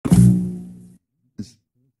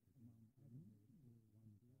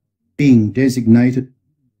being designated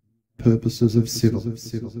purposes of civil.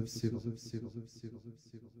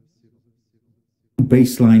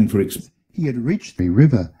 Baseline for He had reached the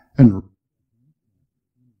river and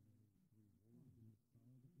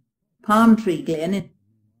Palm Tree Glen,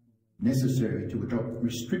 necessary to adopt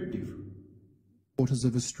restrictive waters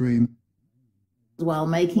of a stream while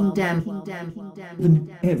making dam.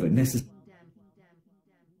 than ever necessary.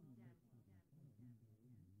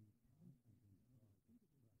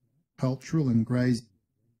 Cultural and grazing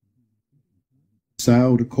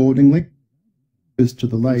sailed accordingly as to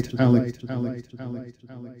the late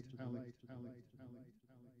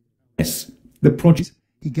Yes, the project.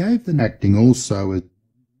 He gave the acting also as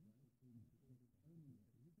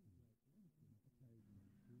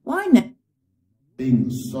Why not? being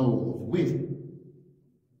the soul of wit.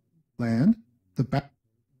 Land, the back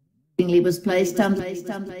Was placed under.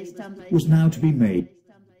 Was now to be made.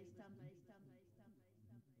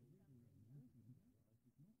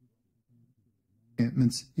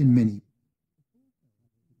 encampments in many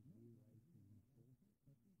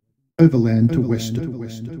overland to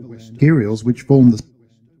western aerials which form the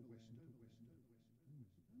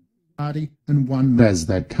party and one as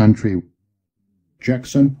that country.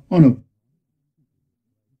 Jackson on a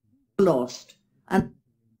Lost. And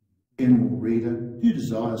general reader who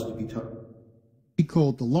desires to be told. He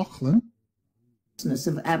called the Lachlan business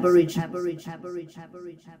of Aboriginal.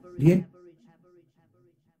 The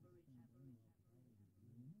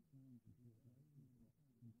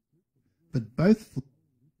but both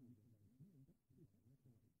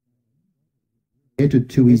headed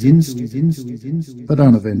to his instant but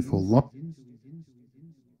uneventful life.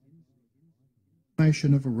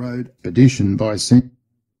 Of a road expedition by say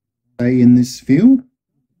in this field.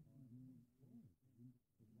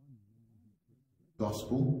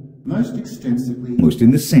 Gospel most extensively almost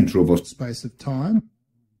in the centre of us space of time.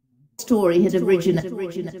 Story had originated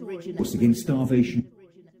was against starvation.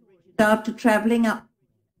 after travelling up.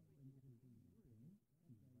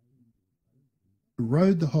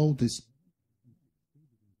 Rode the whole distance.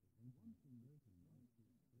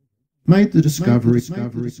 Made the discovery,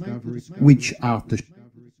 which after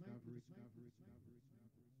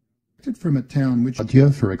from a town which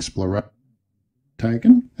idea for exploration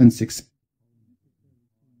taken and success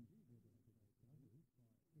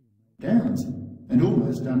downs and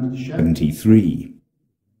almost under the shadow 73.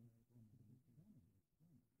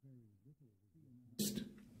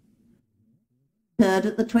 Occurred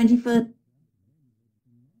at the 21st.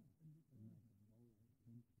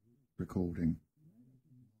 recording.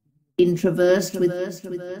 Traversed with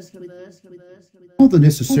All the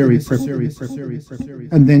necessary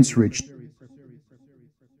and thence reached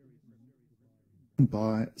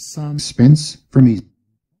by some expense from his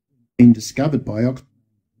being discovered by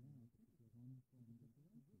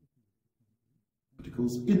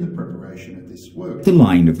articles in the preparation of this work. The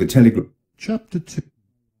line of the telegraph. Chapter 2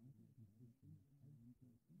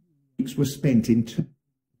 were spent in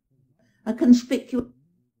a conspicuous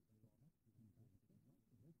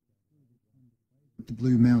the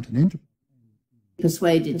Blue Mountain Enterprise.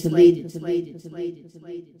 persuaded to lead it.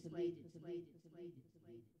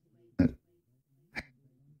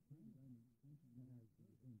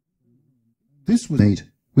 This was neat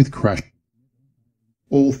with crash.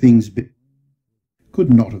 All things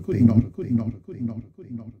could not have been.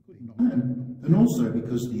 And also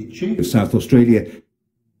because the achievement of South Australia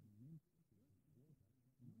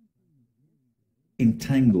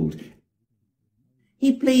entangled.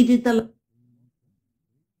 He pleaded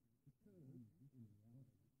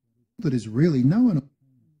that is really known.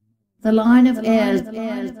 the line of heirs.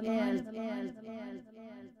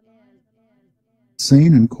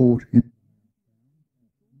 Seen and caught in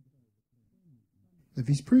of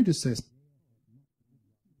his predecessor,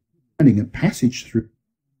 finding a passage through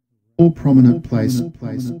all prominent places.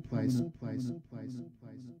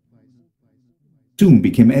 Soon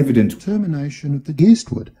became evident Termination of the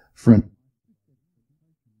eastward front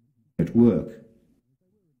at work.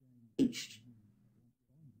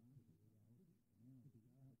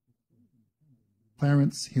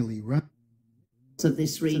 Clarence Hilly Run Of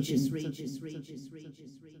this region.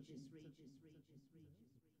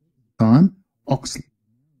 time Oxley.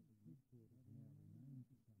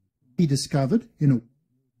 He discovered in a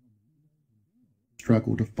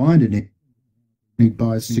struggle to find an need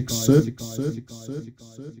by six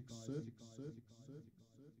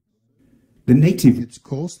The native its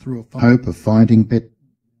course through a hope of finding better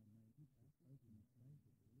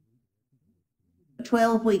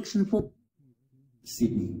 12 weeks and 4.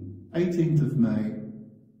 Sydney, 18th of May.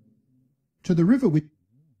 To the river which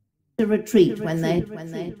To retreat when they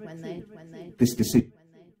this decision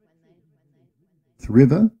the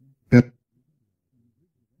river, but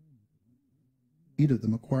of the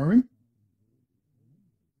Macquarie.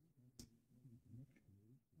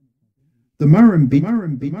 The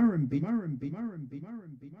Murrumbidgee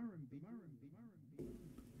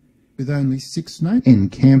with only 6 names.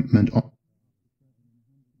 Encampment of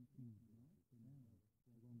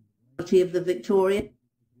the Victoria.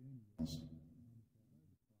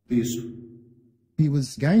 He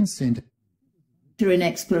was again sent In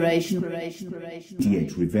exploration.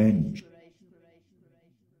 Yet revenge.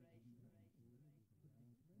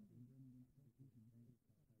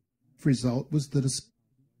 Result was that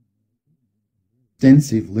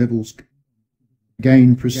extensive levels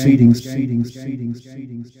gain proceedings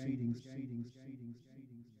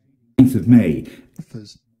 9th of May,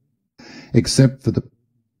 except for the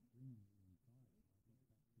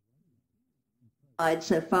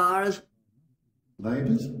So far as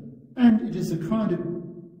labours, and it is a kind of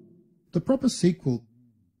the proper sequel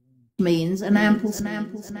means an ample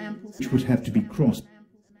which would have to be crossed.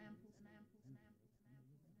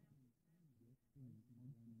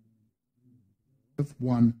 of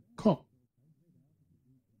one cock.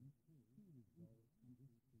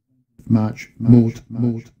 March, mort.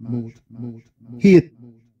 Here,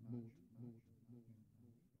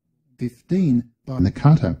 15 by the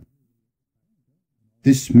cutter.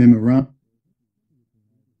 This memorandum,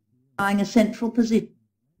 a central position.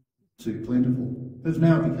 too plentiful, has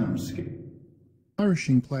now become scarce.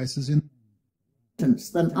 Flourishing places in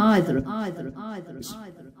Than either.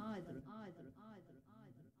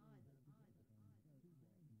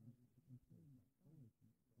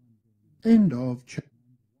 end of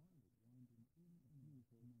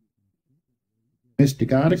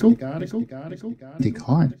domestic article,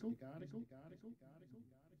 height.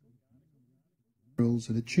 Rules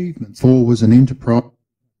and achievements. 4 was an enterprise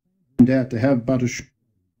turned out to have but a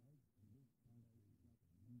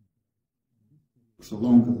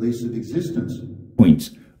longer lease of existence.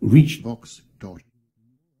 Points reached Vox dot.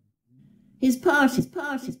 His party.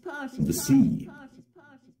 the sea.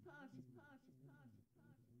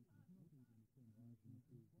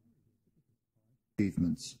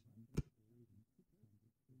 Achievements.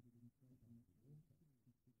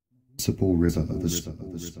 Municipal river,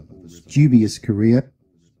 the dubious career,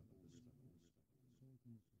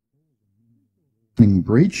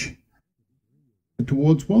 breach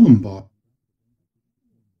towards Wollongong.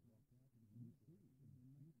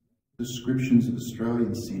 Descriptions of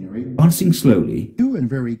Australian scenery, Advancing slowly, new and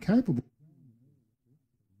very capable.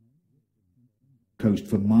 coast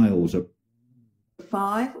for miles of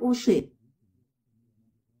 5 or 6.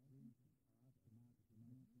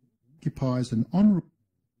 Occupies an honourable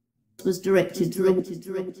Was directed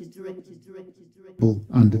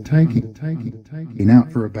undertaking, been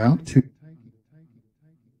out for about 2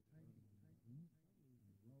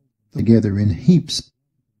 together in heaps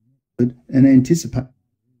and anticipate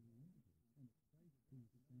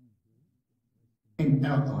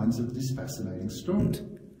outlines of this fascinating story.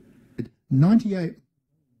 98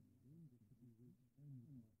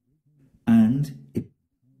 and it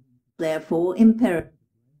therefore imperative.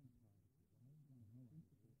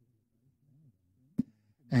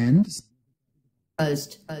 and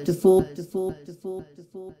To fall.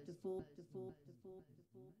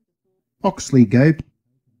 Oxley gave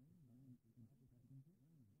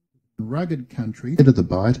rugged country head of the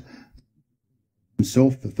bite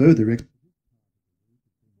himself for further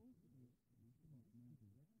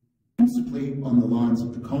principally on the lines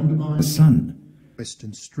of the Condamine, the sun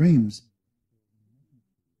western streams,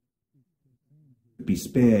 be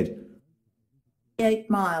spared 8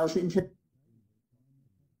 miles into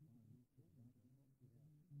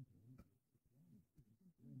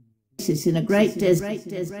in a great desert.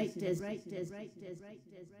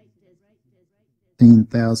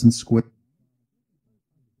 15,000 square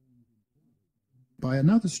by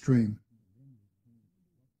another stream,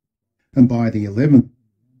 and by the 11th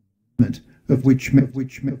of which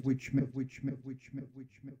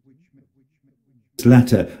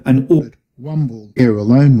latter and all Wumble air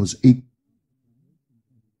alone was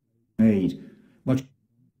made much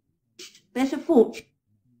Better fortune.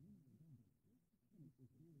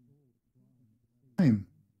 equal.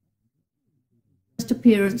 First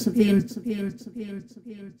appearance of the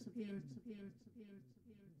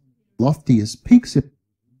Loftiest peaks of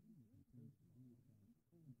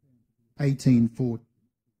 1840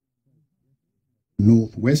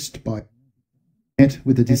 northwest by met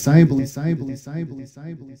with a disabled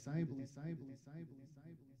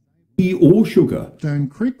tea or sugar. Stone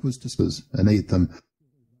Creek was disposed beneath them.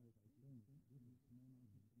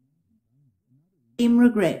 team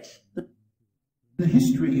regrets, but The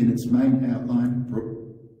history in its main outline,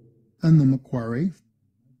 and the Macquarie,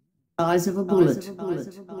 Eyes of a bullet.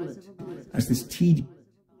 as this tedious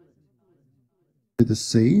to the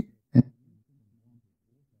sea, and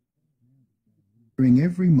during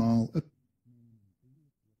every mile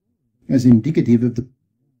as indicative of the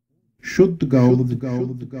should the goal of the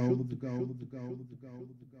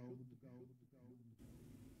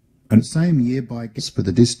and same year by guess for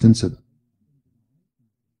the distance of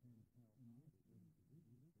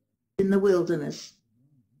In the wilderness.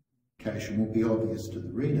 location will be obvious to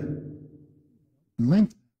the reader.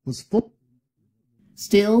 Length was 4.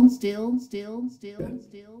 Still.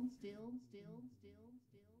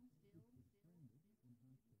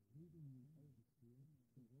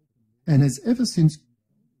 And has ever since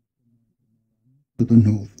to the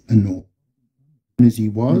north and north. And as he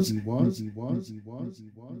was,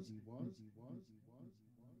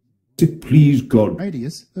 to please God.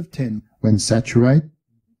 radius of 10 when saturate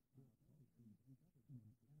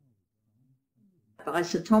By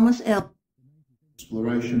Sir Thomas L.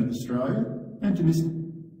 exploration of Australia and to miss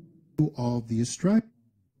of the Australia.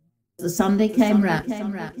 The Sunday came round.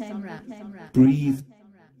 Breathe.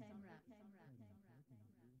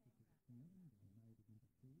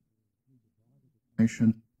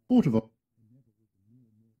 Port of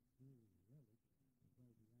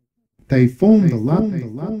they form the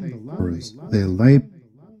their labor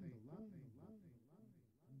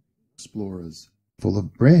explorers full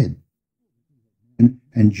of bread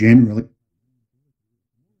and generally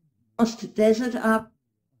Lost desert up.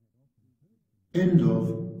 end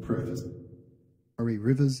of preface.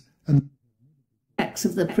 Rivers and Tracks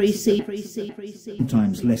of the pre-sea.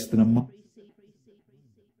 Sometimes less than a mile.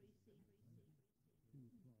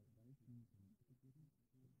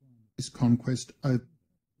 his conquest of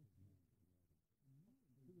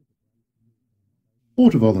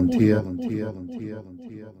Port of volunteer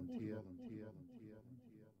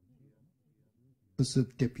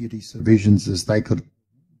of deputy divisions as they could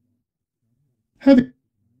have it.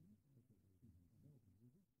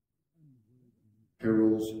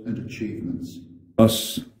 Perils and achievements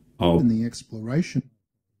Us, our in the exploration.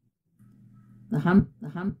 The hum.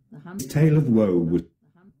 tale of woe was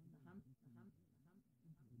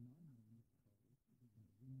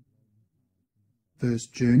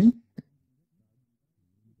First journey.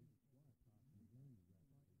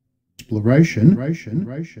 Exploration.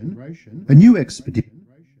 A new expedition.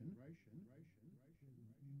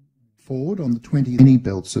 Forward on the 20 many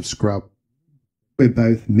belts of scrub, where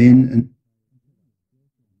both men and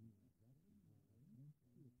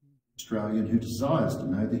Australian who desires to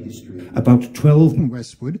know the history of about 12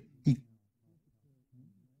 westward, he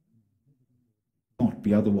not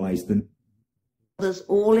be otherwise than Others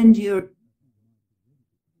all endure.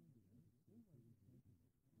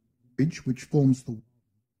 bridge which forms the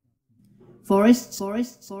Forests.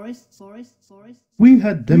 we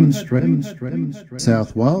had demonstrated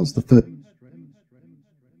South Wales the first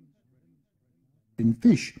in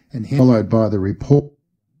fish and followed by the report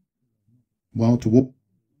while to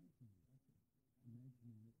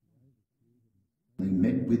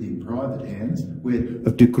met with in private hands where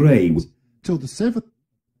of De Grey was till the 7th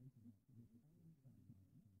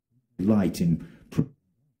light in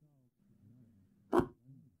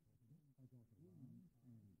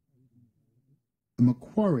the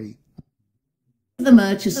Macquarie The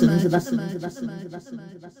Murchisons.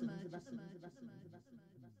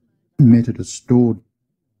 met at a stored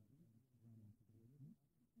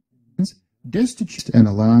destitute and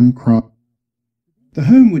alarm cry. The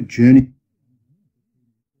homeward journey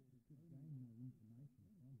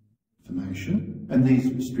information and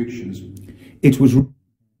these restrictions. it was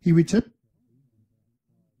He returned.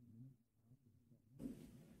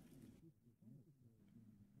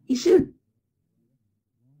 He should.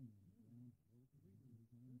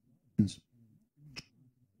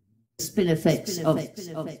 Spin effects of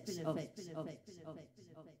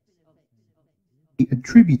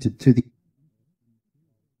Attributed to the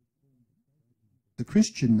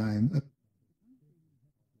Christian name of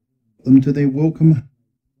them to their welcome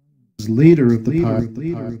as leader of the party.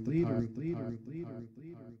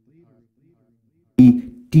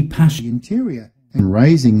 depassion The interior and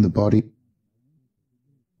raising the body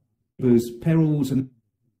perils and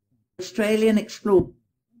Australian explorer.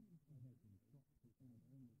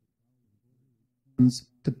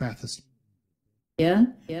 to Bathurst.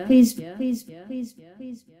 Please.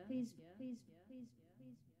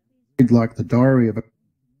 Like the diary of a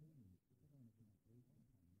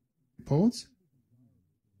reports.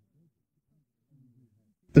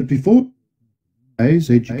 But before days,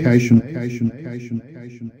 education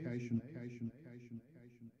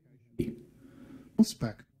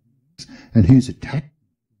horseback, and whose attack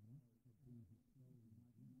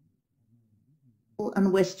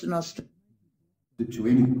and Western Australia. to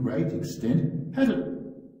any great extent, had it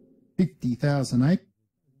 50,000 acres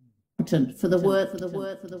For the work,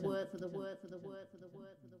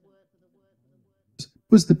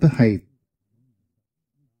 was the behaviour.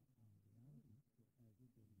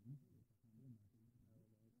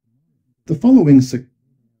 The following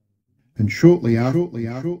and shortly after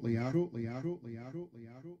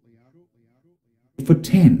for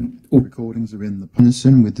 10 or recordings are in the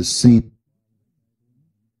Punison with the scene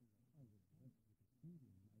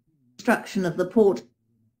construction of the port.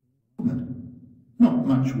 not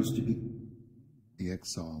much was to be the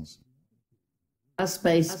exiles. Our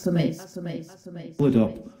space permits. followed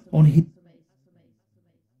up on his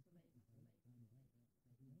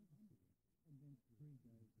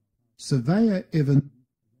Surveyor Evan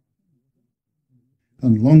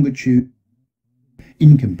and longitude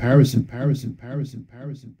in comparison,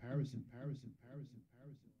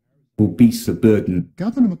 will be subburden.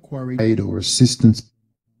 Governor Macquarie aid or assistance.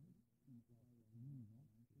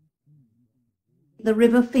 The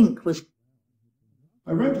River Fink was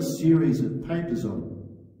I wrote a series of papers on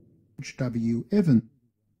H.W. Evan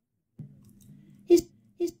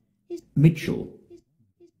Mitchell.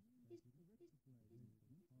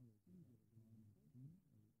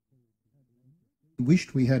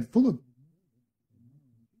 wished we had full of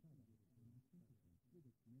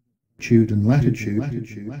and latitude,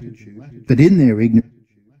 but in their ignorance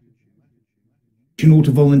To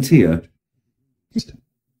volunteer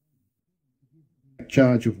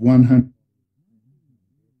charge of 100.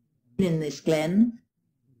 in this glen.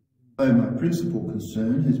 Though my principal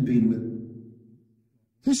concern has been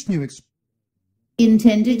with This new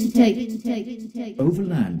Intended to take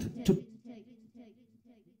overland to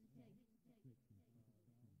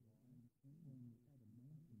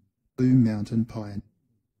Blue Mountain Pine,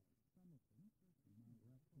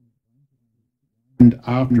 and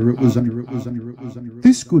after it was under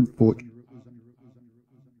this good fortune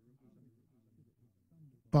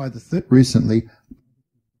by the recently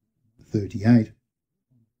 38.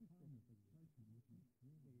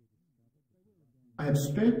 I have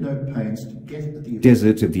spared no pains to get at the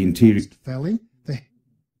desert of the interior Valley, the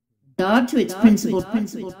regard to its principles.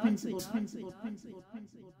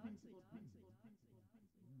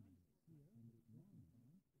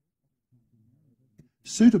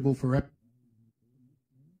 suitable for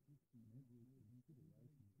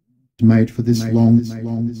made for this long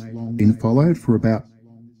been followed for about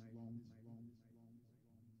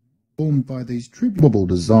formed by these tributable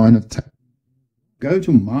design of go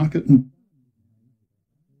to market and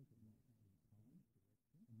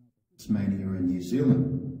Tasmania and New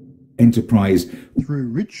Zealand enterprise through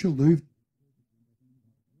rich alluvial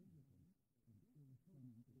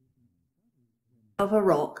Of a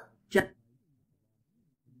rock.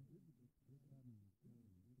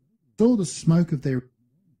 saw the smoke of their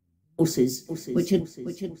Horses, which had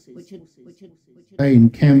they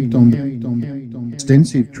encamped on the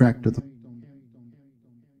extensive tract of the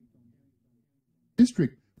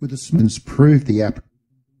district with the Smiths proved the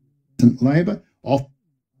absent labour off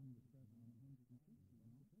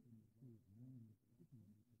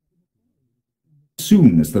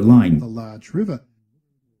soon as the line the large river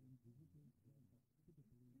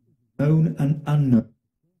known and unknown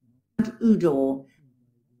Udor.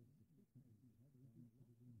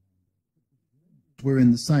 were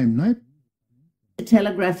in the same neighbourhood. The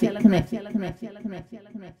telegraphic connection.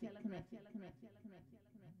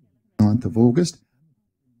 9th of August.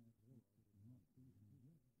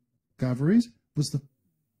 Discoveries was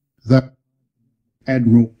the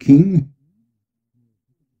Admiral King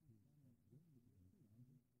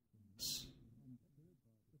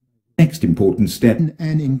next important step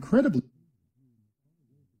and incredibly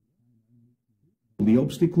the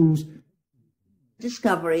obstacles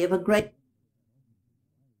Discovery of a great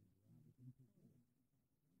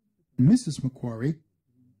Mrs. Macquarie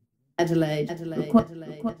Adelaide.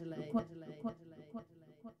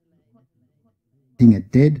 being a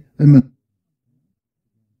dead and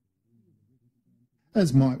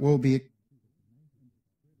as might well be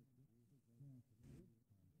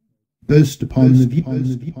burst upon the view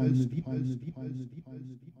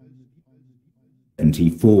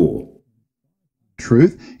 24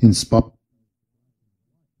 truth in spot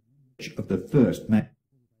of the first map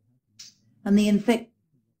And the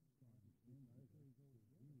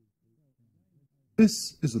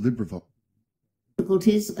this is a LibriVox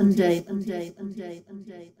difficulties and day.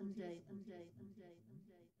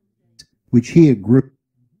 which here group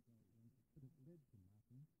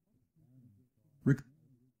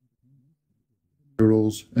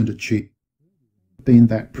rules and achieve been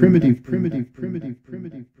that primitive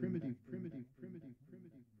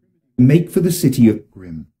Make for the city of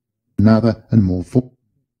grim, another and more full.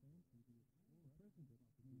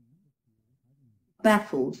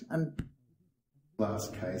 baffled and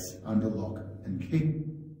Last case under lock and key.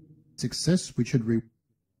 Success which had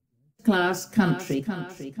class country.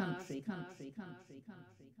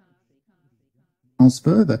 miles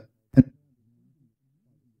further and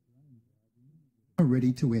are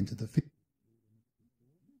ready to enter the field.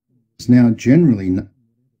 Is now generally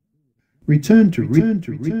return to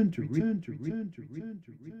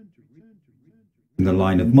in the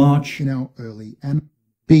line of march. in our early and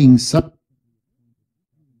being sub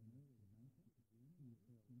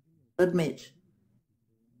Admit.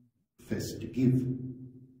 Profess to give.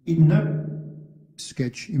 In no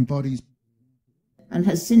sketch embodies And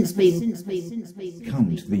has since been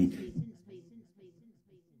Come to the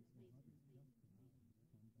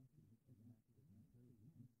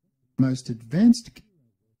most advanced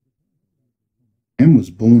and was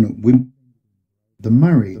born at the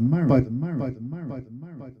Murray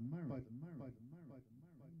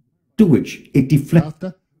to which it deflects.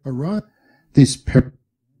 after arrived this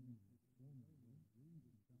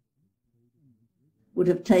would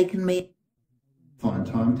have taken me find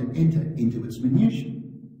time to enter into its minutiae.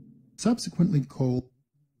 subsequently called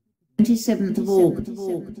 27th of August.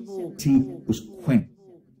 Was quenched.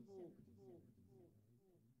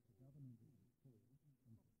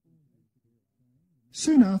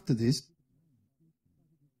 soon after this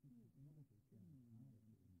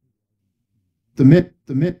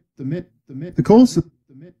the course of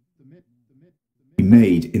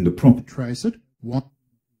Made in the proper trace it what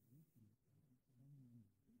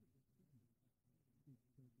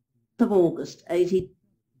of August 80.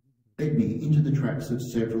 Led me into the tracks of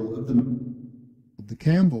several of them. the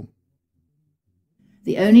Campbell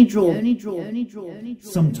The only draw.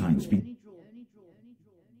 sometimes be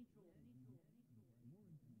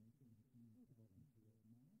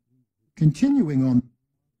continuing on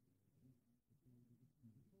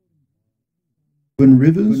when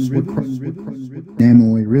rivers were crossed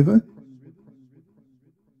Namoy River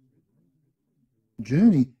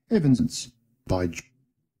journey Evansons by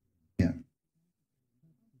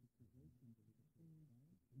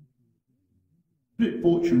It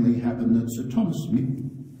fortunately happened that Sir Thomas Smith,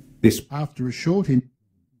 this after a short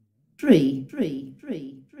Three.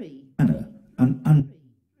 manner an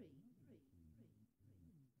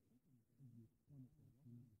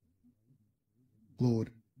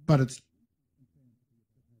Lord, but it's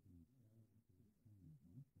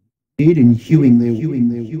in hewing their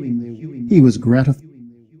he was gratified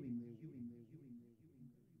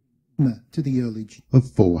to the early of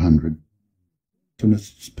 400 to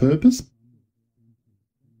its purpose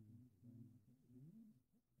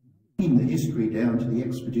in the history down to the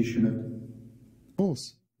expedition of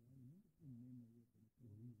course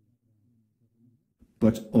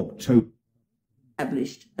but October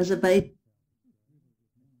Established as a base.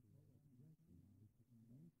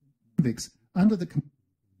 under the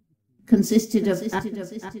Consisted of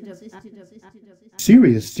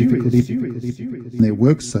serious difficulty their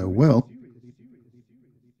work so well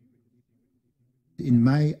in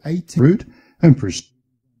May 18 route and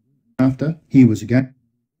after he was again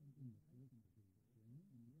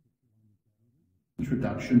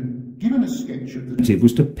introduction, given a sketch of the it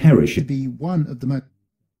was to perish to be one of the most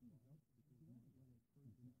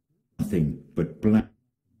nothing but black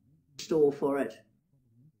store for it.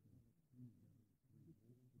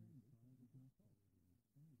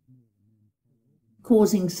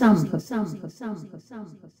 Causing some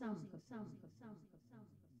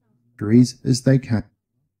degrees as they came.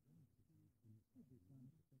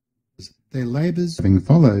 Their labours having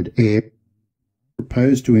followed ere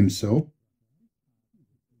proposed to himself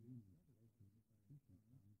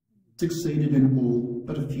succeeded in all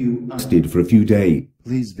but a few did for a few days.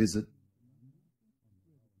 please visit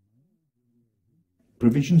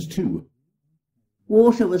Provisions too.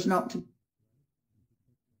 water was not to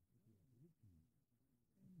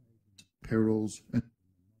perils and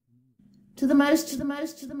the most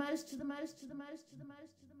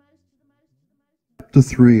chapter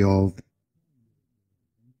 3 of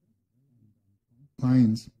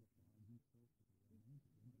plains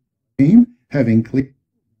having cleared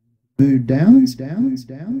moved downs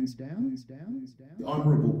the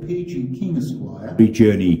Honourable P.G. King Esquire Every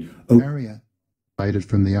journey area faded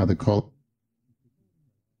from the other col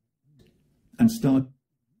and start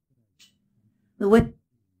the wet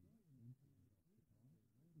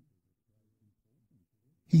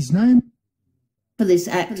his name for this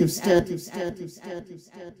act of Stultifera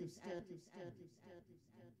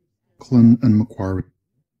and Macquarie.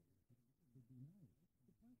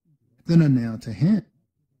 Then are now to hand.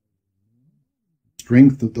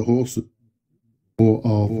 Strength of the horse or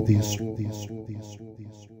of the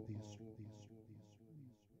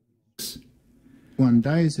one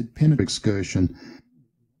day's at Penn excursion.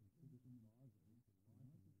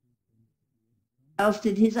 Giles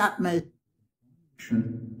did his utmost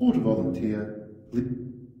or to volunteer.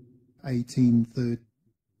 1830.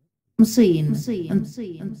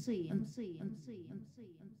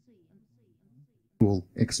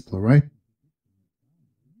 Exploration.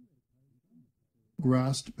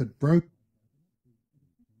 Grasped but broke.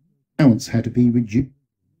 Balance had to be reduced.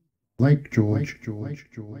 Lake George.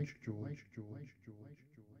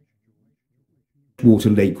 Water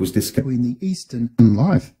Lake was discovered. Between the eastern and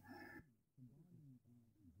life.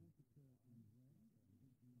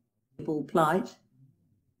 people plight.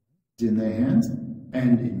 In their hands,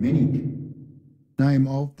 and in many. Name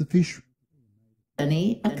of the fish.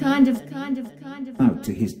 A kind of Out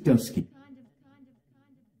to his dusky.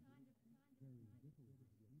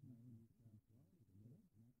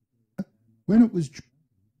 When it was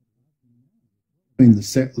between the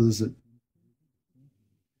settlers at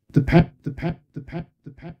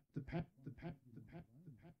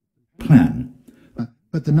Plan.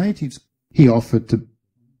 but the natives he offered to,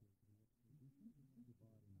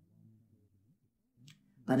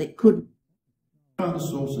 but it could Other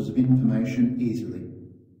sources of information easily.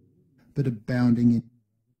 but abounding in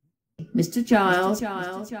Mr. Giles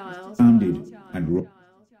Founded and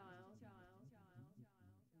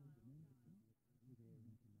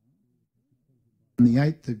on the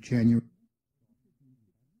 8th of January.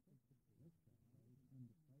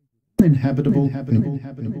 Inhabitable have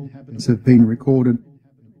been recorded.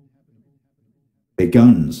 their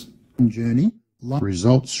guns. Journey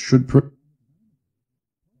results should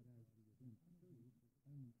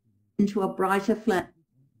into a brighter flat.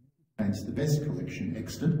 It's the best collection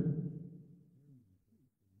extant.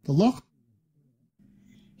 the loch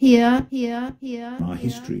Here. Our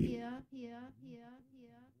history.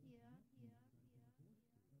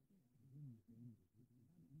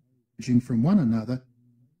 from one another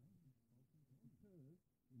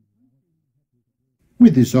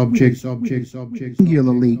with this object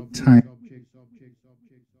singularly tame.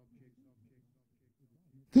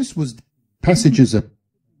 This was passages of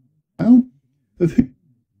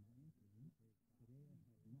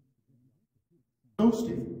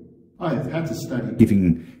Exhaustive. I have had to study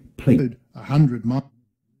Giving plate 100 miles.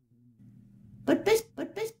 But best.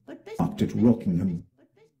 marked at Rockingham.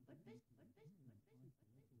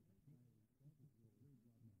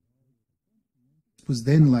 Was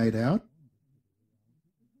then laid out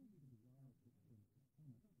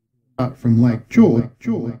from Lake George,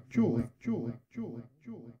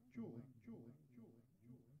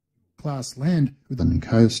 class land within the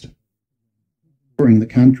coast, touring the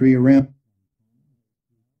country around.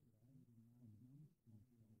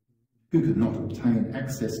 who could not obtain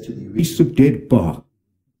access to the Piece of dead bark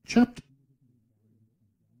Chapter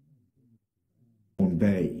on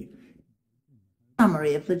bay.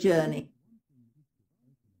 Summary of the journey.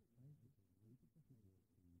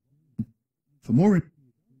 for more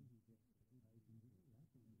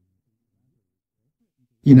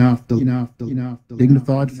in after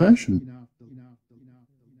dignified fashion.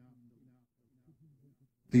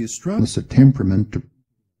 The Australian temperament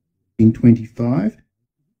in 25.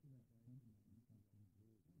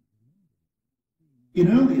 In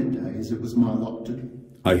earlier days, it was my lot to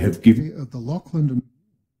I have given Of the Lachlan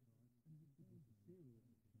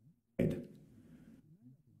and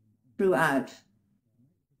Throughout.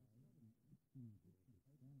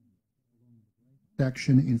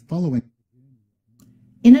 action in following.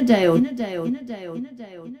 In a day or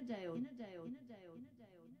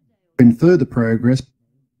In further progress,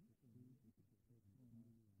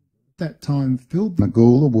 that time Phil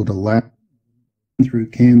Magoola would allow through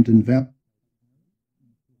Camden Valley.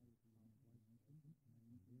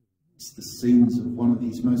 the scenes of one of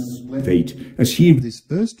these most splendid fate as he This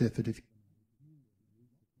first effort of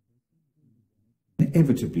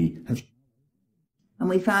inevitably have and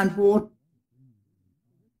we found water.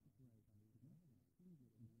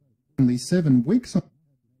 only 7 weeks on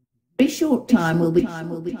Very short time will be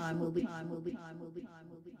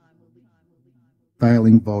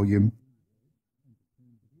failing volume.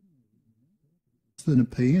 Than a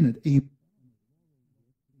P and at E.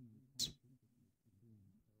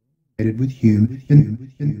 With Hume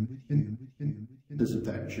editors of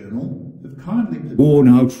that journal have kindly worn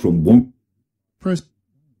out from one press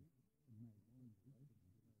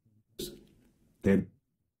then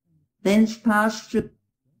thence passed through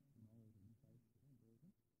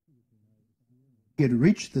He had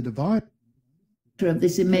reached the divide of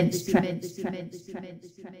this immense tract.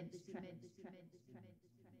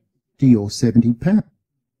 or 70 pounds.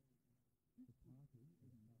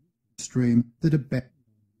 Stream that about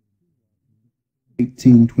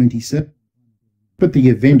 1827. But the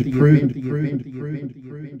event proved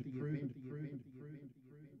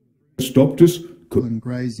stopped us. and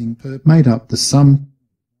grazing made up the sum.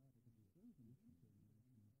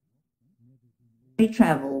 We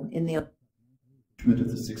travel in the Of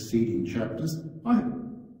the succeeding chapters,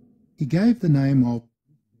 He gave the name of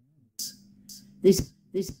this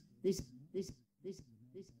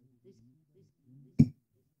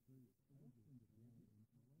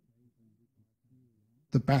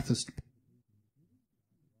the Bathurst.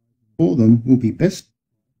 For them will be best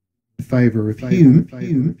in favour of Hume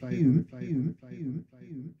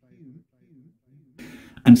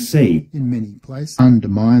And say, in many places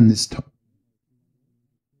undermine this type.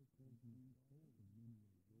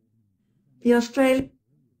 the Australian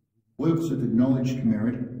works of acknowledged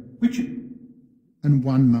merit, which and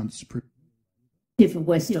 1 month's of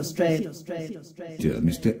West Australia.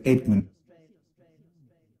 Mr. Edmund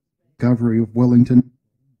discovery of Wellington,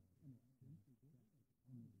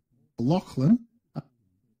 Lachlan,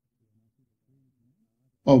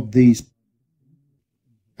 of these,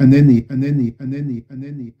 and then the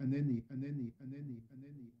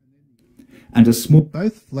and a small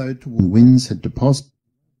both flowed toward winds had deposited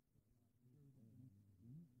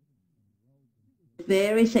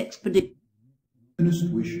Various expeditions earnest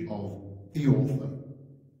wish of the author.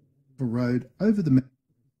 a road over the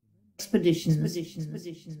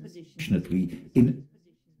passionately in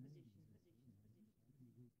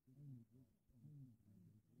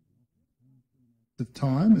of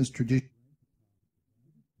time as tradition.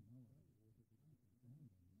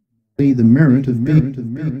 The merit of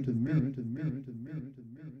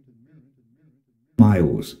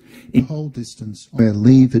miles the in whole distance where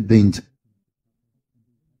leave had been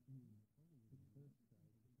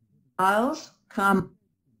Isles come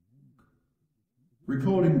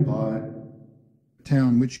Recording by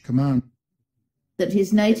town which command that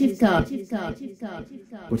his native garden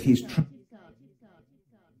but his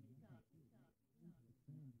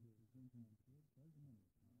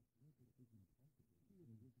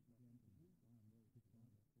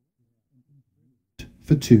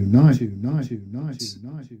for 2 nights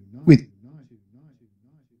with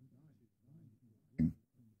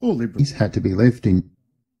all liberties had to be left in,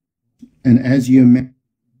 and as you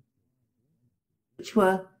which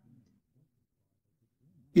were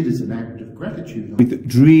it is an act of gratitude with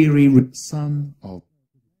dreary son of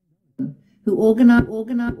who organize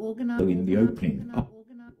in the opening up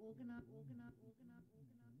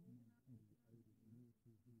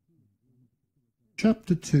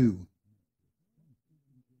chapter 2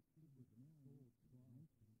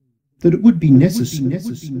 that it would be necessary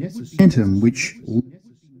which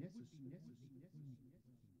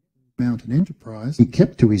mountain enterprise he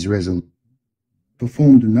kept to his resolution,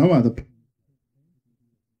 performed no other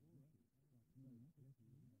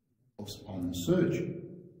on the search.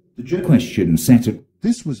 The journey question set at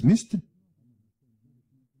this was Mr.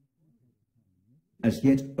 as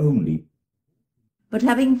yet only but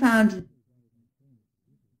having found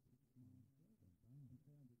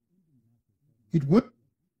It would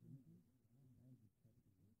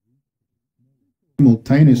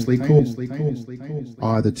simultaneously call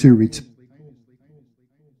either to return.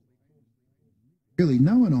 Really,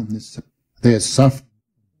 no one on this their suff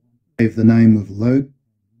gave the name of Low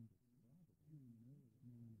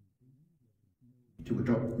to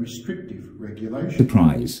adopt restrictive regulation.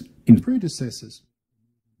 surprise in predecessors.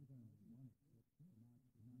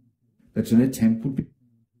 that an attempt would be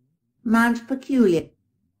Mount Peculiar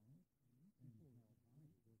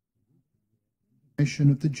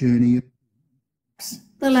Of the journey of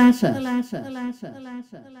the latter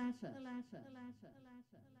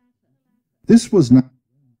this was not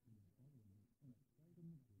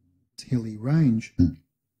hilly range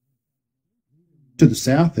to the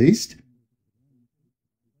southeast.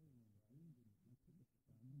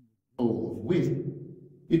 All of wit,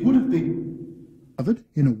 it would have been Covered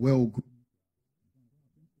in a well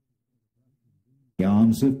the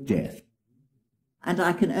arms of death and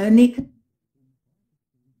I can only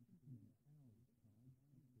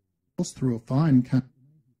through a fine country.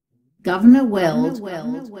 Governor Weld